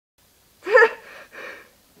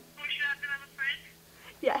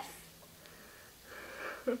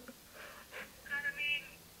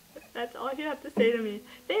That's all you have to say to me.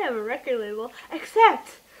 They have a record label,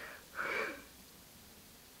 except...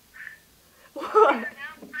 What?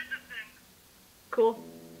 Cool.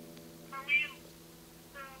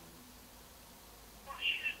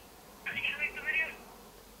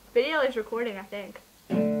 Video is recording, I think.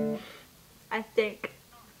 I think.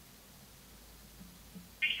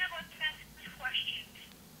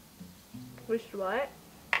 We should what?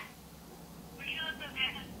 We should let them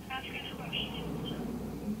ask us questions.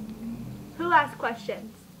 Who asks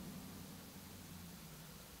questions?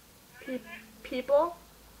 People?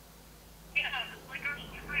 Yeah, like our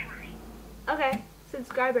subscribers. Okay,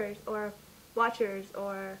 subscribers or watchers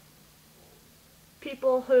or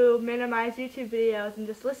people who minimize YouTube videos and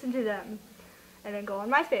just listen to them and then go on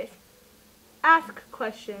MySpace. Ask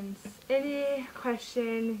questions. Any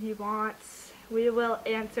question you want, we will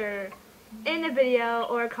answer in a video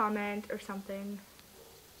or a comment or something.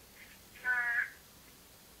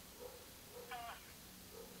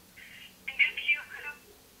 And if you have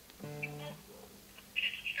people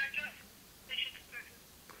should subscribe to us, they should subscribe to us.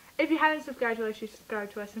 If you haven't subscribed to us, you should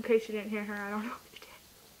subscribe to us. In case you didn't hear her, I don't know if you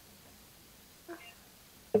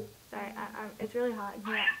did. Sorry, it's really hot in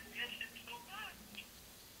here.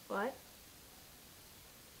 What?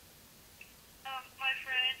 My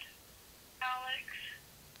friend, Alex,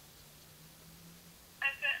 I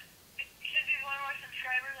bet, because he's one of our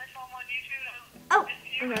subscribers, I saw him on YouTube. Oh,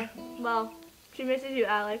 okay. Well, she misses you,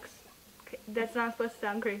 Alex. Okay, that's not supposed to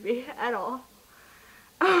sound creepy at all.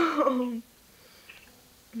 Okay,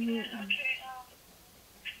 anyway,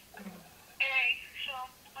 so,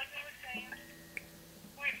 like I was saying,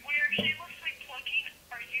 we're shamelessly plugging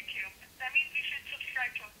our YouTube. That means you should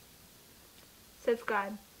subscribe to us.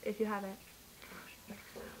 Subscribe if you haven't.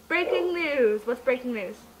 Breaking news. What's breaking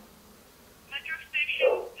news? Metro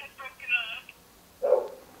Station has broken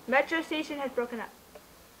up. Metro Station has broken up.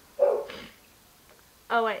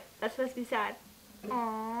 Oh wait, that's supposed to be sad.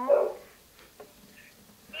 Aww.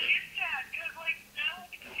 But it's sad, because, like, now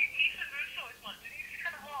Mason Russo is much, and he's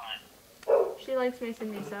kind of hot. She likes Mason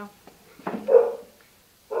Musso.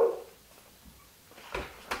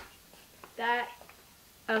 That.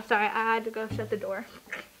 Oh, sorry, I had to go shut the door.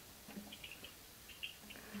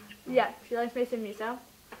 Yeah, she likes Mason Musso.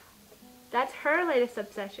 That's her latest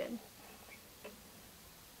obsession.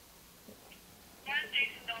 That's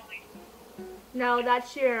Jason Dolly. No,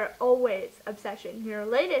 that's your always obsession. Your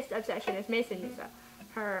latest obsession is Mason Musso.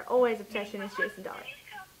 Her always obsession is Jason Dolly.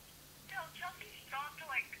 Tell Chelsea Strong to,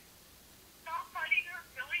 like, stop fighting her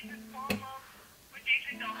feelings and fall in love with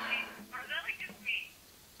Jason Dolly. Or is that, like, just me?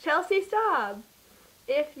 Chelsea, stop!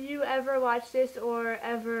 If you ever watch this or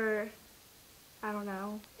ever, I don't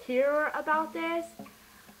know, hear about this,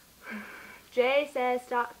 Jay says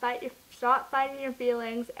stop fighting your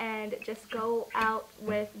feelings and just go out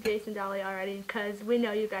with Jason Dolly already, because we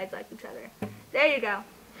know you guys like each other. There you go.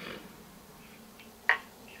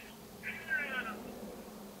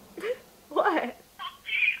 What? I think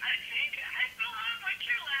I fell out of my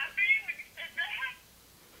chair laughing when you said that.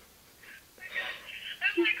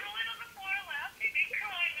 I'm like rolling on the floor laughing and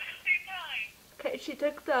crying at the same time. Okay, she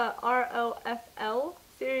took the ROFL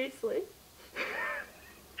seriously.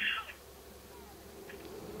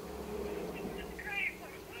 It's great.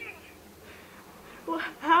 Well,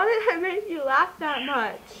 how did I make you laugh that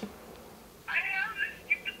much? I have this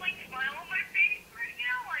stupid, like, smile on my face right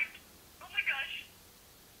now, like, oh my gosh.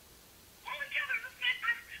 Oh my god, there's a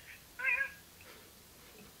sniper.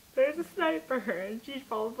 There's a sniper, and she's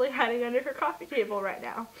probably hiding under her coffee table right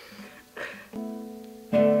now.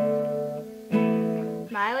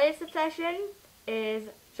 My latest obsession is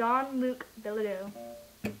Jean-Luc Bilodeau.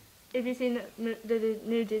 If you've seen the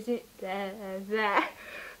new Disney,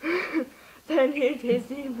 the new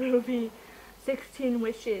Disney movie, 16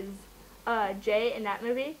 Wishes, Jay in that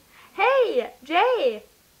movie. Hey, Jay!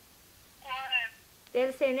 They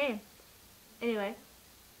have the same name. Anyway,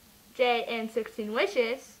 Jay in 16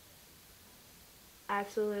 Wishes. I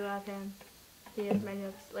absolutely love him. He is my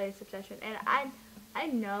latest obsession. And I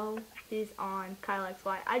know he's on Kyle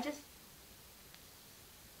XY. I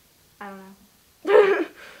don't know.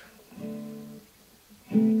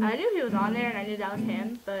 I knew he was on there and I knew that was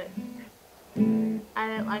him, but I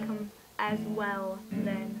didn't like him as well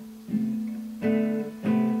then.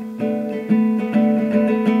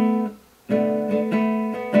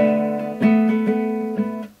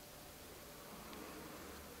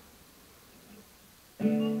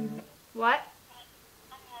 What?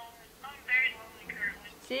 I'm very lonely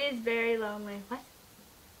currently. She is very lonely. What?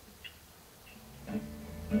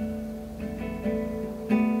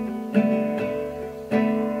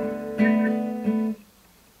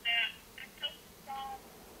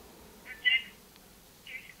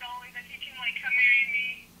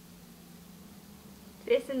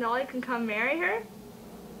 Dolly can come marry her?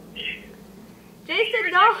 Jason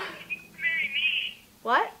Jason Dolly. marry me.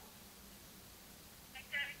 What? I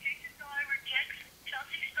said Jason Dolly rejects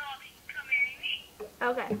Chelsea Stahl, he can come marry me.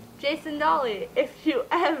 Okay. Jason Dolly, if you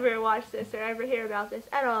ever watch this or ever hear about this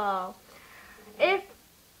at all, if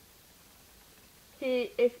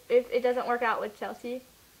it doesn't work out with Chelsea,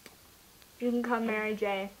 you can come marry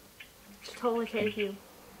Jay. Just totally take you.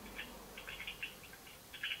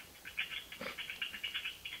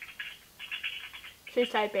 She's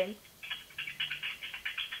typing.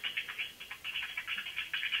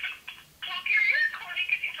 Poppy, are you recording?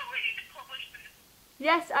 Because you told me you to publish this.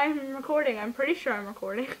 Yes, I'm recording. I'm pretty sure I'm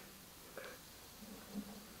recording.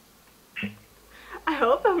 I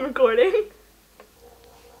hope I'm recording.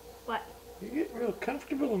 What? You get real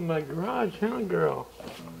comfortable in my garage, huh, girl?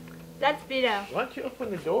 That's Vito. Why don't you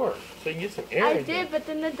open the door so you can get some air I in did, here? but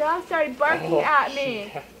then the dog started barking Oh, at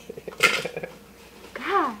me.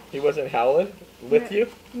 God. He wasn't howling with you?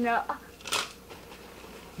 No.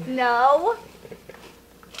 No.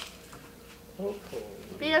 Okay.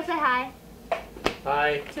 Vito, say hi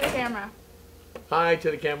Hi. to the camera. Hi to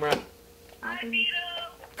the camera. Hi,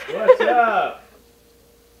 Vito. What's up?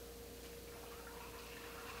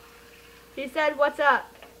 He said, "What's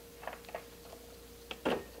up?"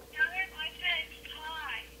 Tell him I said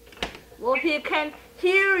hi. Well, he can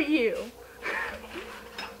hear you.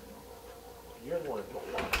 You're the one who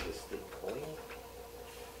don't want this thing clean.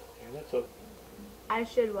 And that's a... I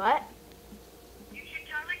should what? You should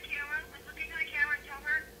tell the camera, like look into the camera and tell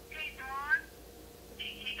her, hey, Dawn,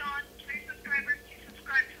 hey, Dawn, 3 subscribers to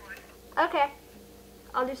subscribe to us. Okay.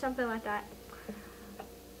 I'll do something like that.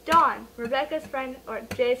 Dawn, Rebecca's friend, or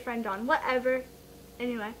Jay's friend Dawn, whatever.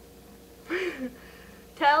 Anyway.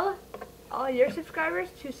 Tell all your subscribers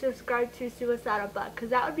to subscribe to Suicidal Buck,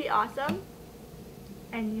 because that would be awesome.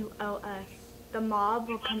 And you owe us. The mob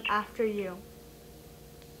will come after you.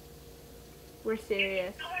 We're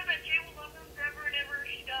serious. Tell her that Jay will love him forever and ever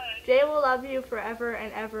she does. Jay will love you forever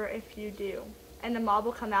and ever if you do. And the mob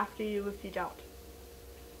will come after you if you don't.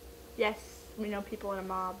 Yes, we know people in a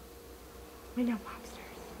mob. We know monsters.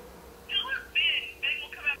 Tell her Ben. Ben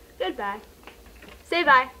will come out. Goodbye. Say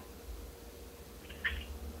bye.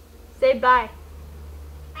 Say bye.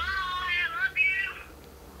 Bye, I love you.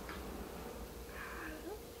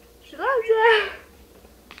 She loves you.